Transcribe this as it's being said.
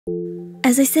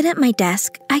As I sit at my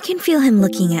desk, I can feel him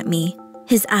looking at me,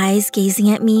 his eyes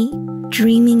gazing at me,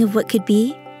 dreaming of what could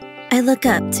be. I look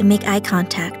up to make eye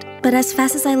contact, but as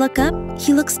fast as I look up,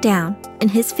 he looks down, and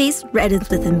his face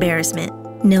reddens with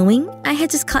embarrassment, knowing I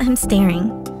had just caught him staring.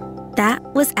 That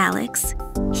was Alex.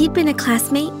 He'd been a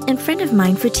classmate and friend of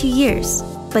mine for 2 years,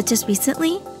 but just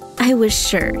recently, I was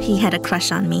sure he had a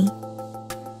crush on me.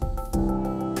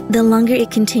 The longer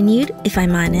it continued, if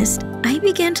I'm honest, I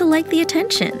began to like the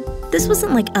attention. This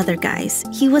wasn't like other guys.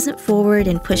 He wasn't forward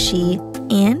and pushy,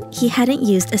 and he hadn't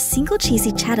used a single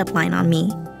cheesy chat-up line on me.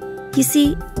 You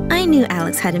see, I knew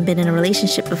Alex hadn't been in a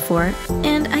relationship before,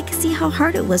 and I could see how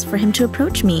hard it was for him to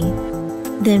approach me.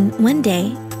 Then, one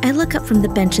day, I look up from the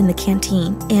bench in the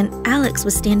canteen, and Alex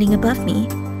was standing above me.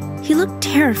 He looked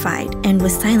terrified and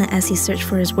was silent as he searched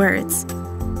for his words.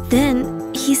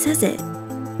 Then, he says it.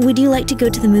 "Would you like to go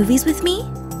to the movies with me?"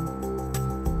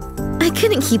 I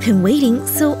couldn't keep him waiting,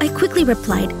 so I quickly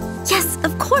replied, "Yes,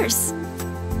 of course."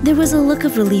 There was a look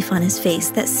of relief on his face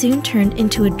that soon turned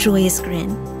into a joyous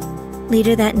grin.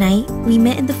 Later that night, we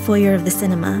met in the foyer of the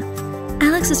cinema.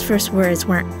 Alex's first words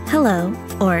weren't "hello"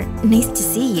 or "nice to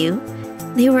see you."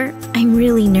 They were, "I'm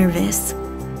really nervous."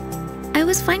 I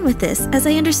was fine with this, as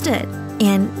I understood,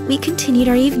 and we continued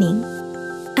our evening.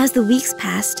 As the weeks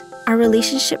passed, our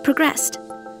relationship progressed.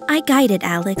 I guided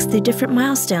Alex through different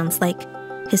milestones like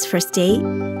his first date,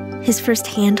 his first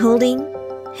hand-holding,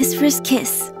 his first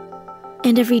kiss.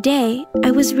 And every day,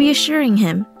 I was reassuring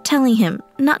him, telling him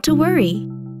not to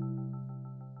worry.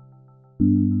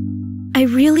 I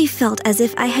really felt as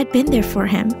if I had been there for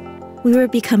him. We were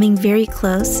becoming very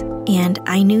close, and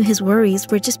I knew his worries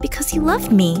were just because he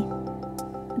loved me.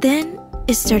 Then,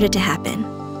 it started to happen.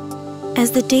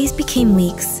 As the days became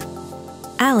weeks,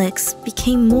 Alex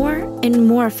became more and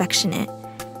more affectionate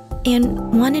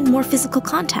and wanted more physical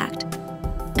contact.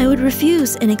 I would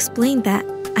refuse and explain that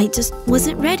I just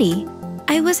wasn't ready.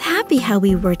 I was happy how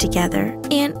we were together,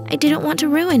 and I didn't want to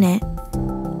ruin it.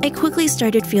 I quickly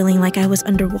started feeling like I was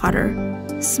underwater,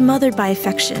 smothered by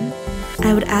affection.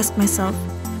 I would ask myself,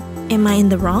 am I in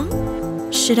the wrong?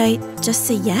 Should I just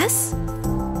say yes?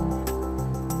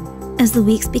 As the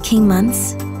weeks became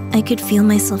months, I could feel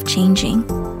myself changing.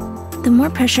 The more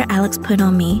pressure Alex put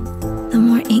on me, the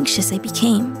more anxious I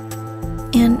became.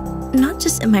 And not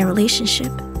just in my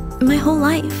relationship, my whole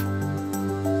life.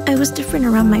 I was different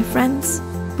around my friends,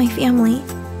 my family,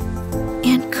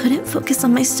 and couldn't focus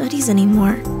on my studies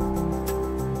anymore.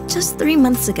 Just 3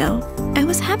 months ago, I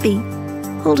was happy,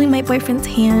 holding my boyfriend's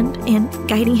hand and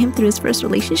guiding him through his first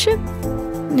relationship.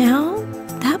 Now,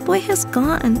 that boy has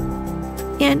gone,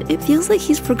 and it feels like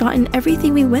he's forgotten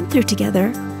everything we went through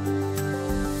together.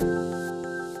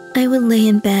 I would lay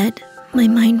in bed, my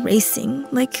mind racing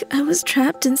like I was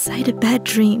trapped inside a bad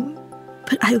dream.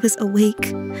 But I was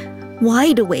awake,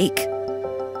 wide awake.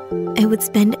 I would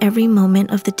spend every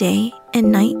moment of the day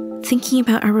and night thinking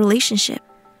about our relationship.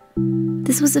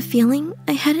 This was a feeling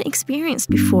I hadn't experienced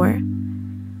before.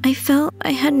 I felt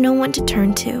I had no one to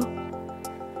turn to.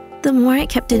 The more I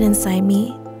kept it inside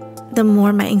me, the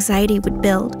more my anxiety would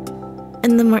build.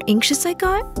 And the more anxious I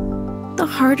got, the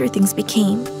harder things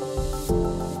became.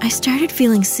 I started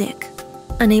feeling sick,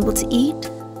 unable to eat,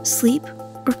 sleep,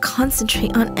 or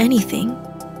concentrate on anything.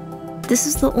 This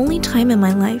is the only time in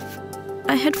my life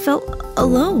I had felt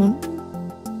alone.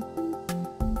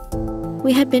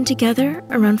 We had been together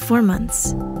around 4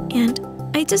 months, and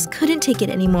I just couldn't take it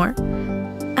anymore.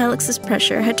 Alex's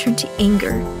pressure had turned to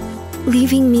anger,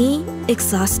 leaving me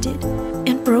exhausted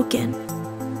and broken.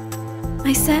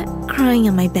 I sat crying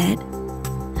on my bed.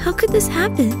 How could this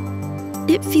happen?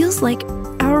 It feels like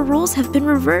our roles have been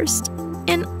reversed,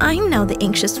 and I'm now the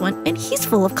anxious one, and he's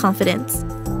full of confidence.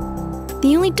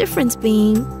 The only difference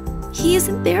being, he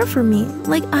isn't there for me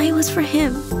like I was for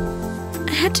him.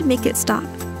 I had to make it stop,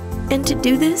 and to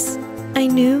do this, I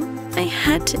knew I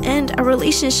had to end our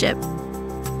relationship.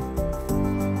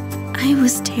 I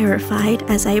was terrified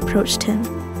as I approached him.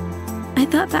 I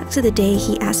thought back to the day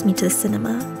he asked me to the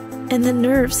cinema, and the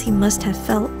nerves he must have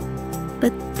felt.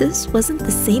 But this wasn't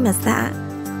the same as that.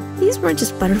 These weren't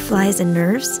just butterflies and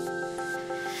nerves.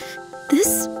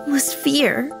 This was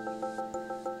fear.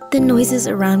 The noises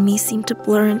around me seemed to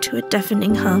blur into a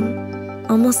deafening hum,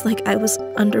 almost like I was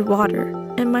underwater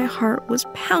and my heart was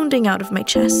pounding out of my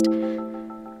chest.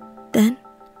 Then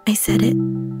I said it.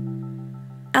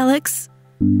 "Alex,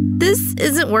 this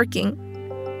isn't working.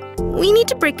 We need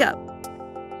to break up."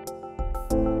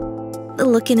 The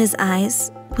look in his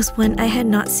eyes was one I had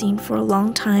not seen for a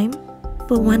long time,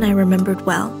 but one I remembered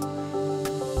well.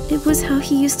 It was how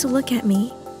he used to look at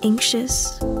me,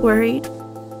 anxious, worried.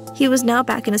 He was now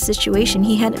back in a situation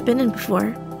he hadn't been in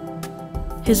before.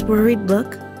 His worried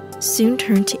look soon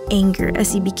turned to anger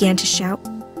as he began to shout.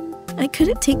 I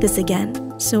couldn't take this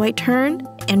again, so I turned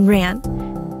and ran.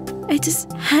 I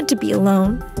just had to be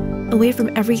alone, away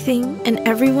from everything and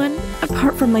everyone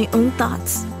apart from my own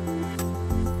thoughts.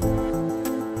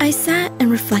 I sat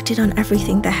and reflected on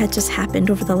everything that had just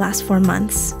happened over the last 4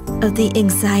 months, of the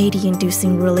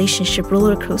anxiety-inducing relationship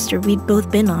roller coaster we'd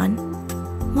both been on.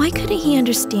 Why couldn't he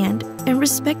understand and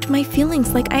respect my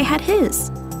feelings like I had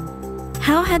his?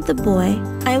 How had the boy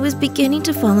I was beginning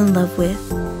to fall in love with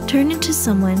turned into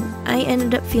someone I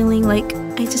ended up feeling like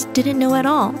I just didn't know at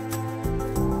all?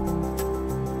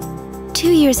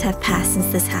 2 years have passed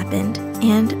since this happened,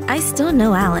 and I still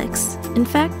know Alex. In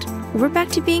fact, we're back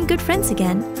to being good friends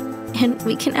again, and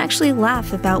we can actually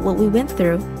laugh about what we went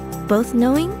through, both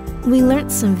knowing we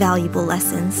learned some valuable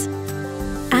lessons.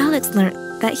 Alex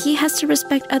learned that he has to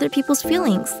respect other people's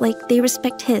feelings like they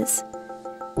respect his.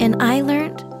 And I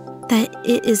learned that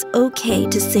it is okay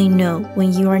to say no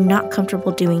when you are not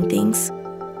comfortable doing things.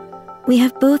 We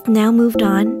have both now moved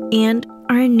on and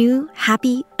are in new,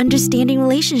 happy, understanding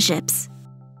relationships.